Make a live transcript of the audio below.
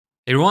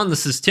Hey everyone,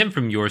 this is Tim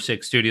from Your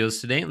Six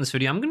Studios. Today in this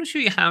video, I'm going to show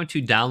you how to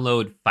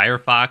download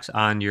Firefox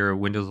on your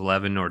Windows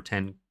 11 or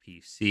 10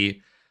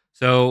 PC.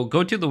 So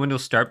go to the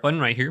Windows Start button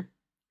right here,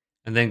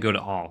 and then go to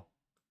All.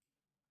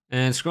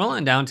 And scroll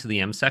on down to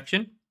the M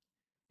section,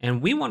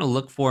 and we want to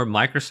look for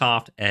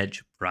Microsoft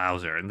Edge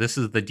browser. And this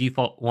is the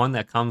default one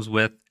that comes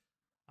with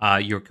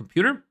your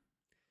computer.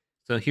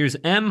 So here's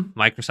M,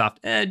 Microsoft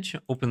Edge.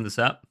 Open this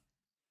up.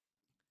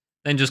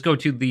 Then just go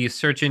to the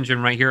search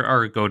engine right here,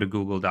 or go to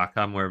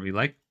google.com, wherever you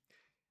like.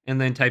 And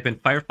then type in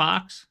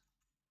Firefox,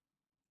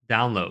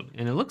 download.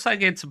 And it looks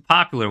like it's a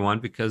popular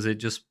one because it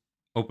just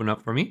opened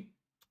up for me.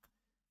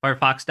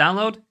 Firefox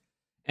download.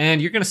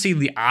 And you're going to see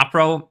the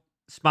Opera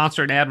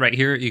sponsored ad right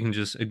here. You can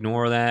just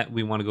ignore that.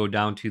 We want to go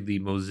down to the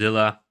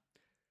Mozilla.org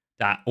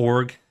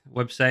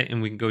website,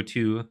 and we can go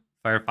to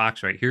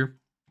Firefox right here.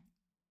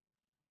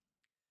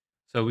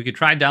 So we could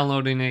try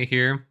downloading it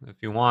here if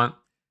you want.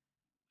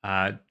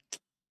 It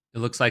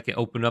looks like it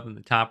opened up in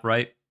the top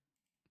right.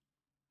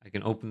 I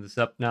can open this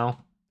up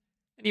now.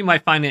 And you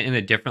might find it in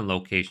a different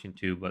location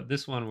too, but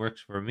this one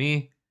works for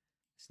me.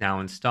 It's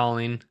now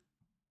installing.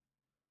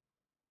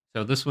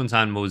 So this one's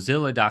on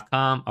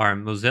Mozilla.com or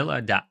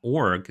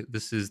Mozilla.org.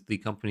 This is the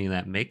company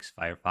that makes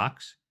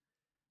Firefox.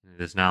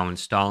 It is now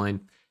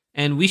installing,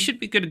 and we should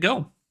be good to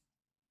go.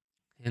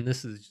 And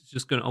this is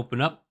just going to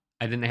open up.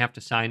 I didn't have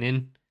to sign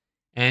in.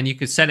 And you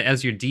could set it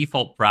as your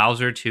default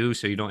browser too,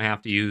 so you don't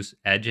have to use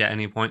Edge at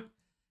any point.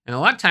 And a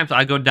lot of times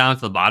I go down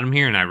to the bottom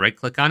here and I right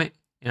click on it,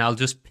 and I'll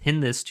just pin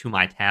this to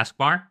my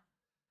taskbar.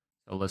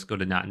 So let's go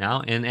to Not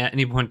Now. And at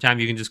any point in time,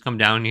 you can just come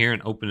down here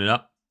and open it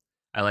up.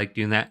 I like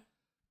doing that.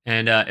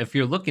 And if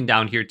you're looking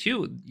down here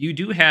too, you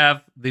do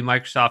have the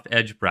Microsoft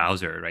Edge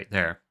browser right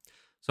there.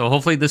 So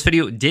hopefully this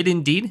video did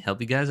indeed help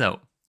you guys out.